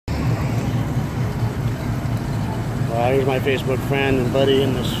Here's my Facebook friend and buddy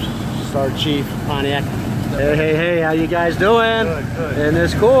and the Star Chief Pontiac. Hey, hey, hey, how you guys doing? Good, good. And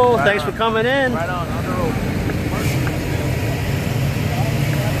it's cool. Right Thanks on. for coming in. Right on the road.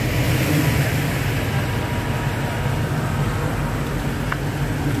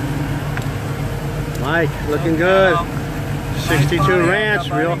 Mike, looking good. 62 Ranch,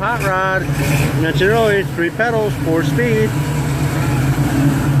 real hot rod. Mentioned earlier, 3 pedals, 4 speed.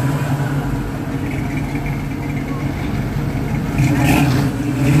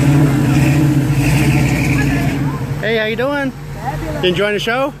 Hey, how you doing? Fabulous. You enjoying the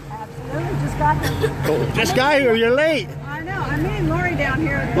show? Absolutely. Just got here. Cool. Just got here, you're late. I know. I'm meeting Lori down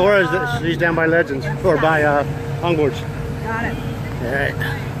here. Laura's, she's down by Legends, or by Longboards. Got it. All right.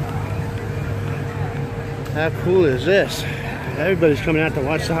 How cool is this? Everybody's coming out to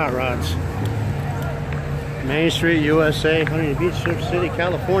watch the hot rods. Main Street, USA, Huntington Beach, Surf City,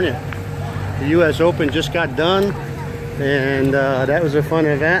 California. The US Open just got done, and that was a fun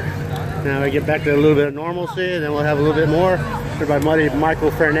event. Now we get back to a little bit of normalcy, and then we'll have a little bit more. Here by buddy Michael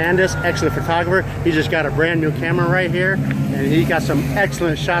Fernandez, excellent photographer. He just got a brand new camera right here, and he got some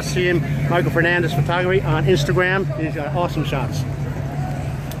excellent shots. See him, Michael Fernandez Photography on Instagram. He's got awesome shots.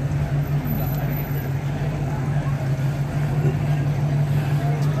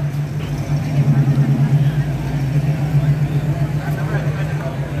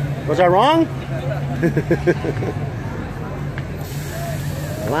 Was I wrong?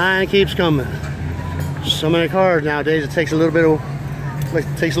 The line keeps coming. So many cars nowadays. It takes a little bit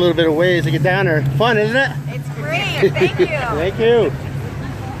of ways to get down there. Fun, isn't it? It's great. Thank you. Thank you.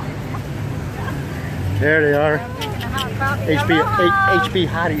 There they are. HP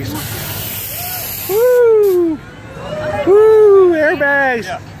hotties. Woo! Woo! Airbags.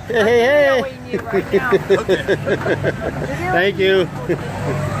 Hey, hey. Thank you.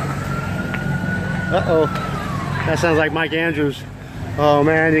 Uh-oh. That sounds like Mike Andrews. Oh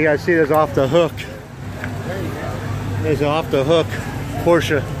man, you guys see this off the hook. It's off the hook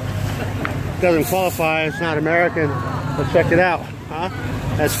Porsche. Doesn't qualify, it's not American. But check it out, huh?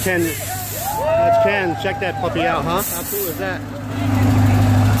 That's Ken. That's Ken. Check that puppy out, huh? How cool is that?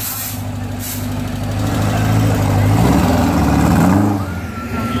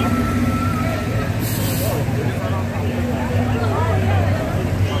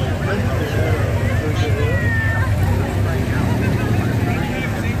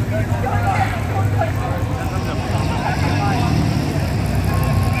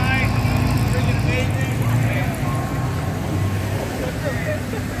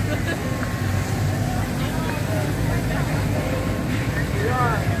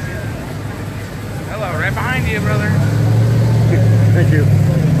 Hello, right behind you, brother. Thank you.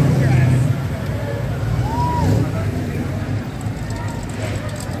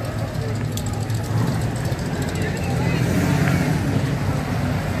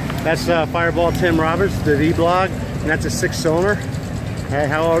 That's Fireball Tim Roberts, the V-Blog, and that's a 6-cylinder. Hey,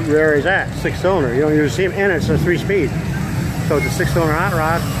 how rare is that? 6-cylinder. You don't usually see him in it, so it's 3-speed. So it's a 6-cylinder hot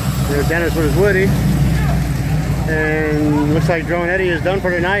rod. There's Dennis with his Woody. And looks like Drone Eddie is done for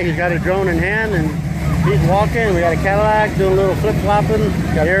tonight. He's got a drone in hand and he's walking. We got a Cadillac doing a little flip-flopping.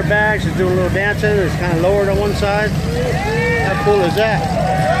 Got airbags, he's doing a little dancing. It's kind of lowered on one side. How cool is that?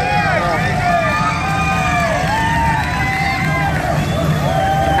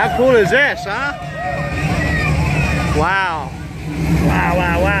 How cool is this, huh? Wow. Wow,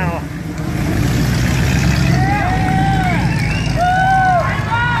 wow, wow.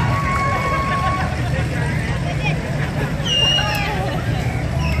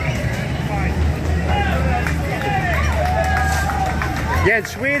 Get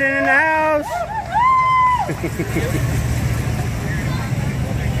Sweden in the house.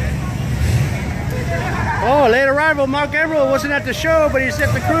 Oh, late arrival. Mark Emerald wasn't at the show, but he's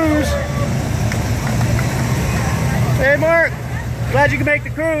at the cruise. Hey, Mark. Glad you could make the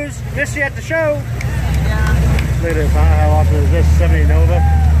cruise. Missed you at the show. Yeah. Look at this. How often is this? 70 Nova.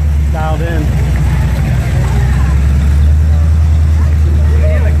 Dialed in.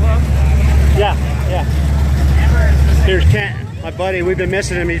 Yeah, yeah. Here's Kent. My buddy, we've been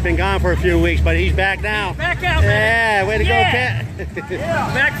missing him. He's been gone for a few weeks, but he's back now. He's back out, man. Yeah, way to go, Kent.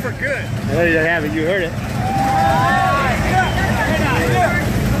 Yeah, back for good. There you have it. You heard it.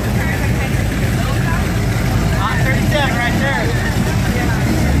 Hot 37 right there.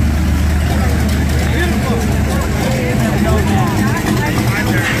 Beautiful.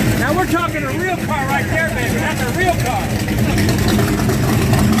 Now we're talking a real car right there, baby. That's a real car.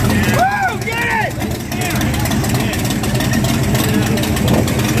 Woo! Get it!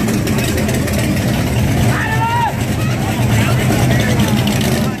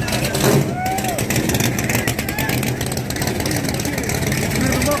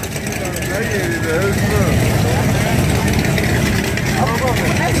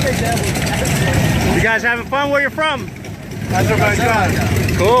 That's what I got.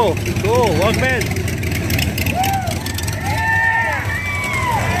 Cool, cool. Welcome in.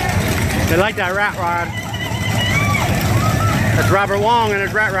 They like that rat rod. That's Robert Wong and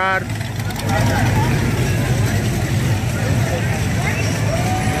his rat rod.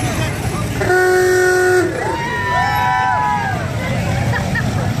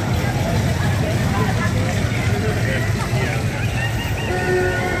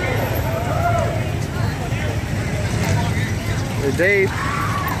 There's Dave.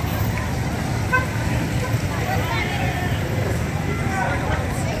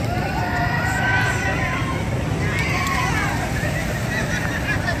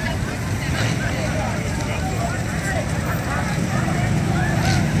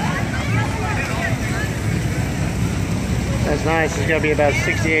 That's nice. It's going to be about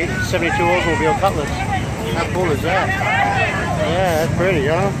 68, 72 Oldsmobile Cutlass. How cool is that? Yeah, that's pretty,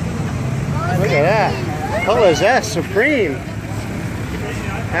 huh? Look at that. Cutlass S Supreme.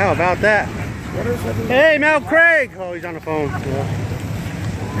 How about that? Hey, Mel Craig. Oh, he's on the phone.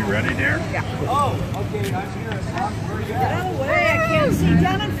 Yeah. You ready there? Yeah. Oh, okay. I'm here. Get out of the way. I can't see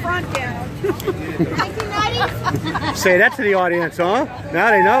down in front down. 1990s? Say that to the audience, huh?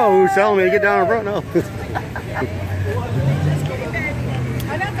 Now they know who's telling me to get down in front. No.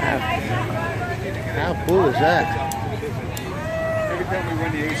 How cool is that? Every time we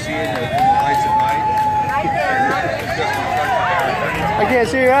run the AC in the lights at night. I can't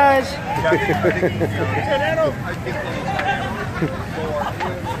see your eyes.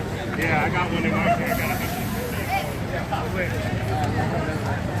 Yeah, I got one in my car.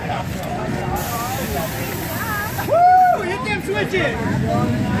 Woo! Hit them switches!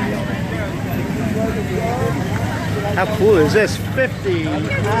 How cool is this?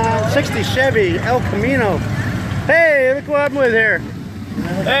 60 Chevy El Camino. Hey, look what I'm with here.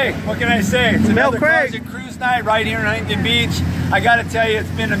 Hey, what can I say? It's Mel another Craig. Cars and Cruise night right here in Huntington Beach. I got to tell you, it's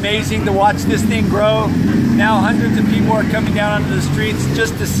been amazing to watch this thing grow. Now hundreds of people are coming down onto the streets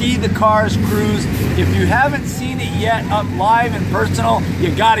just to see the cars cruise. If you haven't seen it yet up live and personal,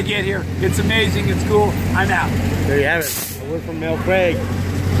 you got to get here. It's amazing. It's cool. I'm out. There you have it. A word from Mel Craig.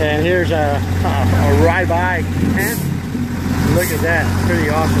 And here's a ride-by tent. Look at that. Pretty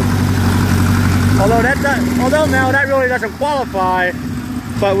awesome. Although Mel, that really doesn't qualify.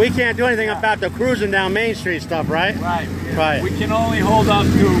 But we can't do anything about the cruising down Main Street stuff, right? Right. Right. We can only hold up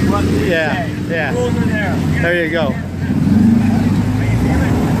to what we say. Yeah. The rules are there. There you go.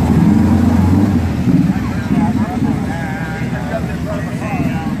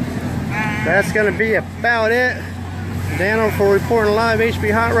 That's going to be about it. Daniel for reporting live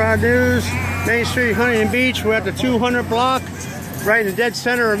HB Hot Rod News. Main Street, Huntington Beach. We're at the 200 block, right in the dead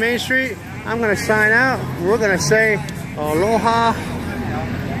center of Main Street. I'm going to sign out. We're going to say aloha.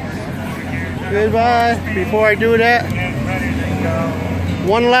 Goodbye. Before I do that,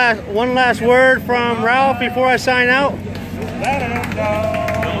 one last word from Ralph before I sign out.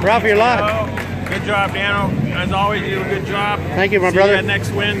 Ralph, your lot. Good job, Dano. As always, you do a good job. Thank you, my See brother. you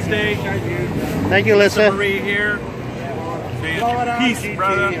next Wednesday. Thank you, Lisa. Marie here. Peace,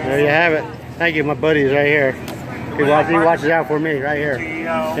 brother. There you have it. Thank you, my buddies right here. He watches out for me right here.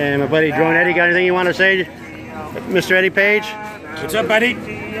 And my buddy Drone Eddie, got anything you want to say, Mr. Eddie Page? What's up, buddy?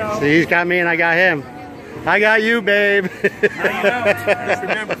 See, he's got me and I got him. I got you, babe. Now you know. Just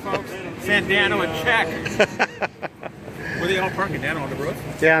remember, folks, send Dano a check. Were they all parking down on the roof?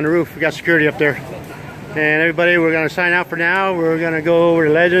 Yeah, on the roof. We got security up there. And everybody, we're going to sign out for now. We're going to go over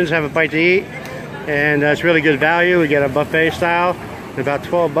to Legends, have a bite to eat. And it's really good value. We get a buffet style. About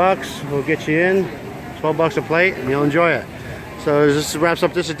 12 bucks. We'll get you in. 12 bucks a plate, and you'll enjoy it. So this wraps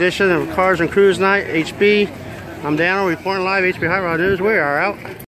up this edition of Cars and Cruise Night, HB. I'm Daniel, reporting live, HB Hot Rod News. We are out.